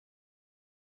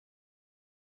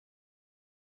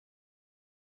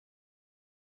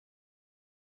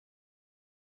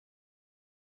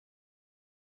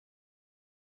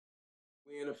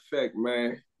In effect,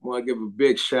 man. Want to give a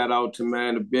big shout out to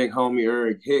the big homie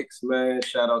Eric Hicks, man.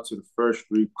 Shout out to the First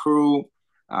Street crew,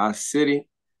 our city,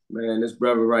 man. This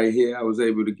brother right here, I was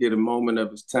able to get a moment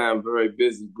of his time. Very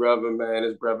busy brother, man.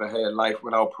 This brother had life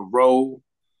without parole.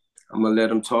 I'm gonna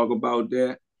let him talk about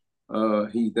that.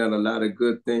 He's done a lot of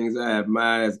good things. I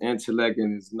admire his intellect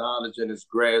and his knowledge and his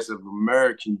grasp of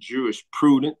American Jewish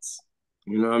prudence.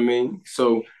 You know what I mean?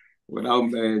 So without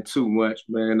man too much,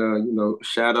 man,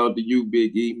 shout out to you,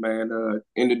 Big E, man.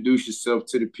 Introduce yourself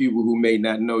to the people who may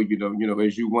not know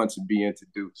as you want to be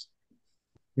introduced.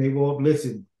 Hey, well,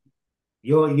 listen,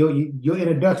 your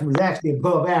introduction was actually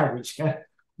above average,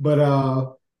 but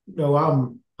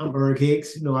I'm Eric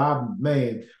Hicks. I'm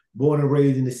man, born and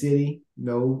raised in the city.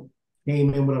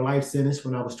 Came in with a life sentence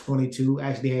when I was 22.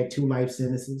 Actually had two life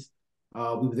sentences.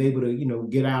 We was able to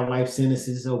get our life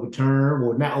sentences overturned,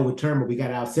 or not overturned, but we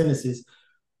got our sentences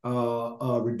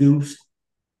reduced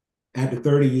after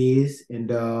 30 years, and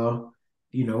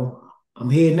you know I'm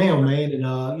here now, man, and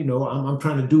I'm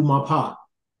trying to do my part.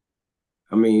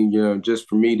 I mean, just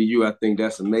from me to you, I think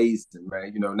that's amazing,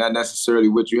 man. Not necessarily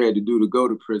what you had to do to go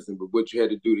to prison, but what you had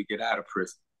to do to get out of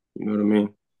prison. You know what I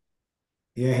mean?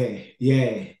 Yeah,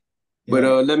 yeah, But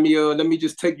yeah. let me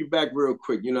just take you back real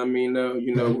quick. You know what I mean?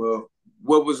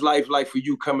 What was life like for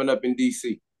you coming up in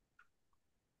DC?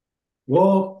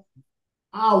 Well,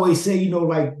 I always say,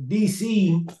 like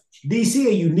DC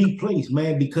a unique place,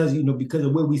 man, because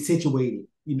of where we situated.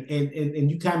 And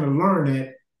you kind of learn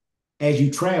that as you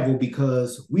travel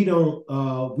because we don't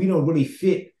really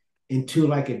fit into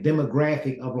like a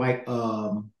demographic of like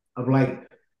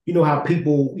how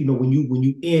people, when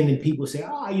you in and people say,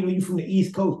 you from the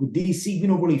East Coast. With DC, we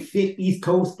don't really fit East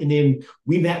Coast, and then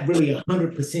we're not really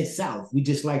 100% South. We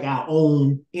just like our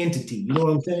own entity. You know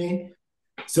what I'm saying?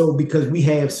 So because we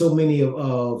have so many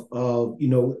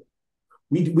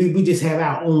we just have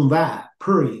our own vibe,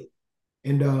 period.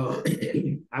 And a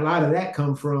lot of that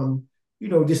come from,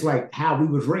 just like how we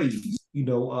was raised. Me,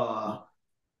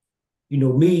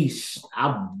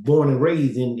 I'm born and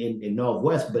raised in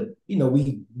Northwest, but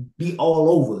we be all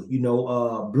over.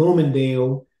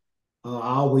 Bloomingdale. I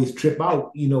always trip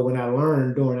out, when I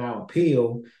learned during our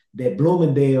appeal that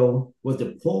Bloomingdale was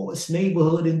the poorest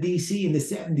neighborhood in DC in the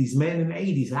 70s, man, in the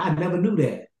 80s. I never knew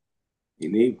that. You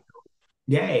need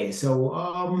Yeah.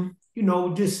 So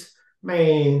just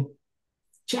man,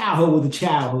 childhood was a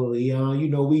childhood, we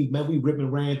rip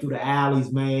and ran through the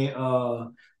alleys,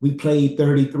 man. We played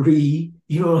 33,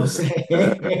 you know what I'm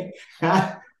saying?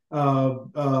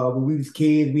 When we was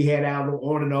kids, we had our little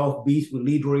on and off beats with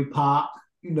Leroy Pop,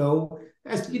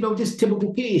 that's just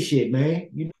typical kid shit,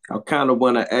 man. I kind of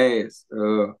want to ask,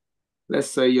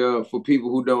 let's say, for people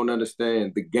who don't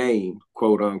understand the game,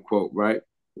 quote unquote, right?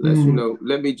 Let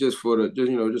me just for the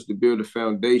just to build a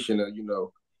foundation of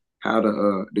how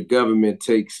the government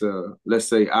takes let's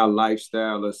say our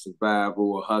lifestyle of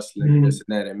survival or hustling and this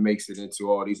Mm-hmm. and that and makes it into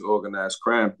all these organized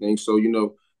crime things. So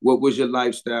what was your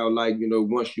lifestyle like?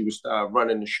 Once you would start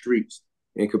running the streets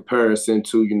in comparison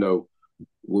to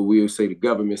what we'll say the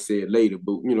government said later,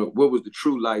 but what was the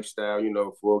true lifestyle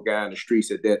for a guy in the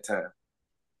streets at that time?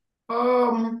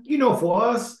 For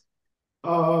us,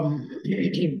 um,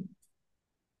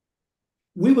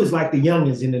 we was like the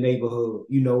youngins in the neighborhood.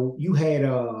 You had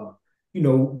you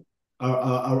know,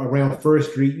 around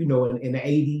First Street, in the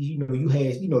 80s, you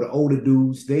had, the older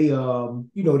dudes, they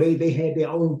had their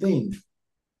own thing.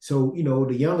 So,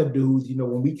 the younger dudes,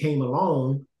 when we came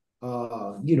along,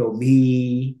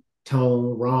 me,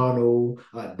 Tone, Ronald,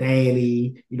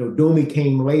 Danny, Doomy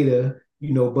came later,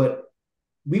 but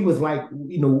we was like,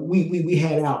 we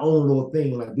had our own little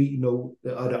thing. Like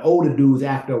the older dudes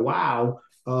after a while,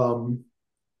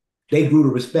 they grew to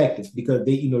respect us because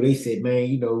they said,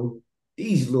 man,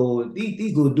 these little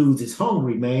dudes is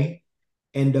hungry, man.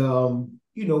 And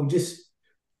just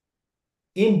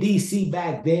in DC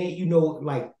back then,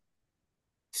 like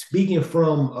speaking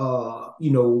from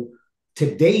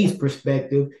today's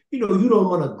perspective, you don't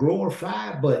want to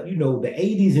glorify, but the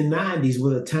 80s and 90s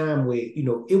was a time where,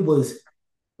 it was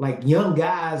like young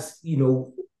guys,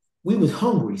 we was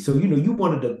hungry. So, you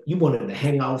wanted to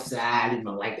hang outside,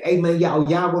 like, hey man, y'all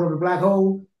going to the black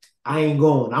hole? I ain't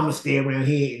going. I'm gonna stay around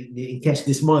here and catch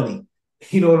this money.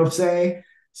 You know what I'm saying?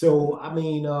 So I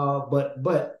mean, but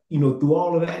through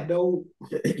all of that though,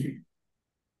 through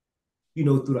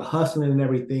the hustling and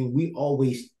everything, we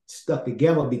always stuck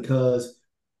together because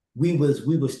we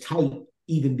was tight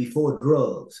even before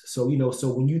drugs. So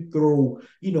so when you throw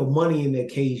money in the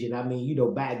occasion, I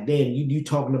mean back then you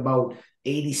talking about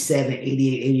 87,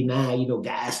 88, 89,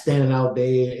 guys standing out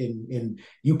there and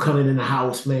you coming in the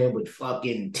house, man, with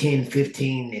fucking 10,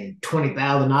 15, and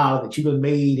 $20,000 that you done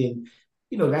made. And,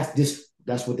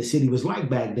 that's what the city was like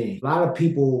back then. A lot of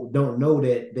people don't know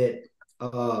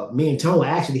that me and Tone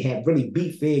actually had really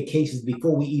beat Fed cases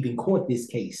before we even caught this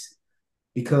case.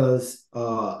 Because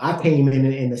I came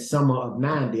in the summer of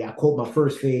 90. I caught my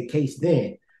first Fed case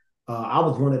then. I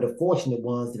was one of the fortunate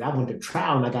ones that I went to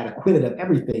trial and I got acquitted of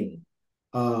everything.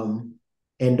 And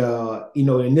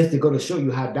this to go to show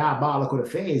you how diabolical the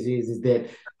feds is that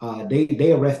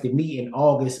they arrested me in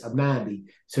August of 90.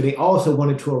 So they also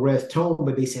wanted to arrest Tone,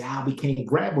 but they said, we can't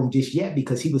grab him just yet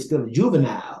because he was still a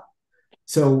juvenile.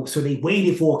 So they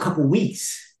waited for a couple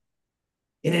weeks.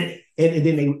 And then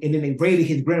they raided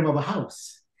his grandmother's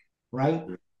house, right?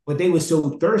 But they were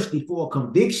so thirsty for a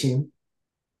conviction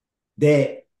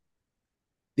that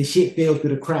the shit fell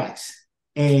through the cracks.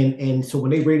 And so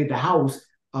when they raided the house,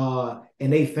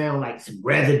 and they found like some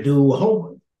residue, a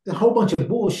whole bunch of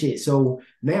bullshit. So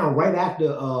now, right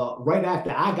after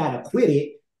I got acquitted,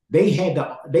 they had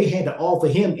to offer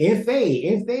him in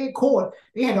Fed court.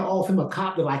 They had to offer him a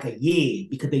cop to like a year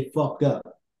because they fucked up.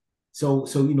 So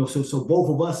both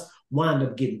of us wound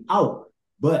up getting out.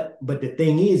 But the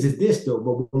thing is this though.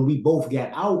 But when we both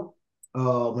got out,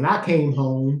 when I came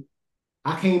home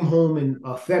in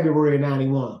February of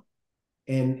 91.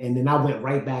 And then I went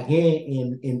right back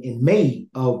in May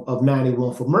of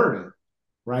 91 for murder,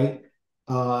 right?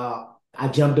 I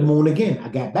jumped the moon again. I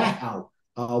got back out.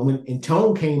 And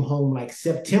Tone came home like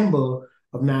September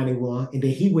of 91, and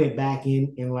then he went back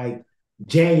in like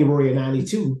January of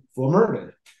 92 for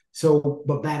murder. So,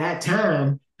 but by that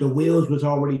time, the wheels was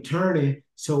already turning.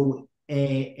 So,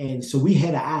 and so we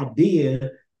had an idea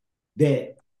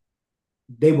that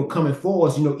they were coming for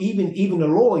us. Even the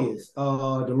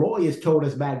lawyers told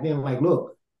us back then, like,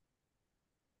 look,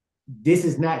 this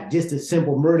is not just a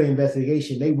simple murder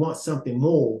investigation. They want something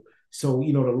more. So,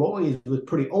 the lawyers was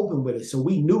pretty open with it. So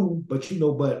we knew, but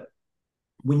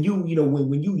when you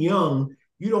young,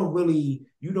 I'm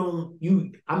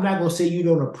not gonna say you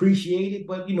don't appreciate it,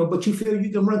 but you feel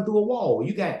you can run through a wall.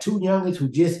 You got two youngins who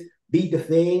just beat the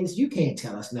feds. You can't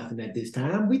tell us nothing at this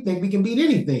time. We think we can beat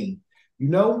anything,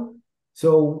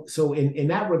 So in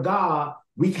that regard,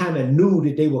 we kind of knew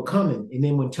that they were coming. And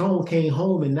then when Tone came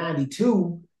home in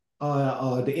 92,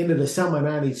 the end of the summer of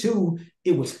 92,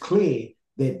 it was clear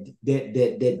that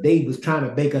they was trying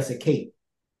to bake us a cake.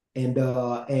 And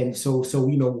so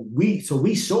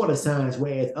we saw the signs,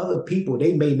 whereas other people,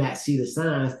 they may not see the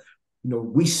signs.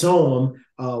 We saw them.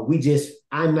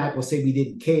 I'm not gonna say we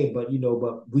didn't care, but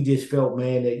but we just felt,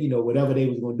 man, that whatever they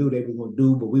was gonna do, they was gonna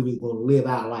do, but we was gonna live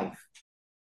our life.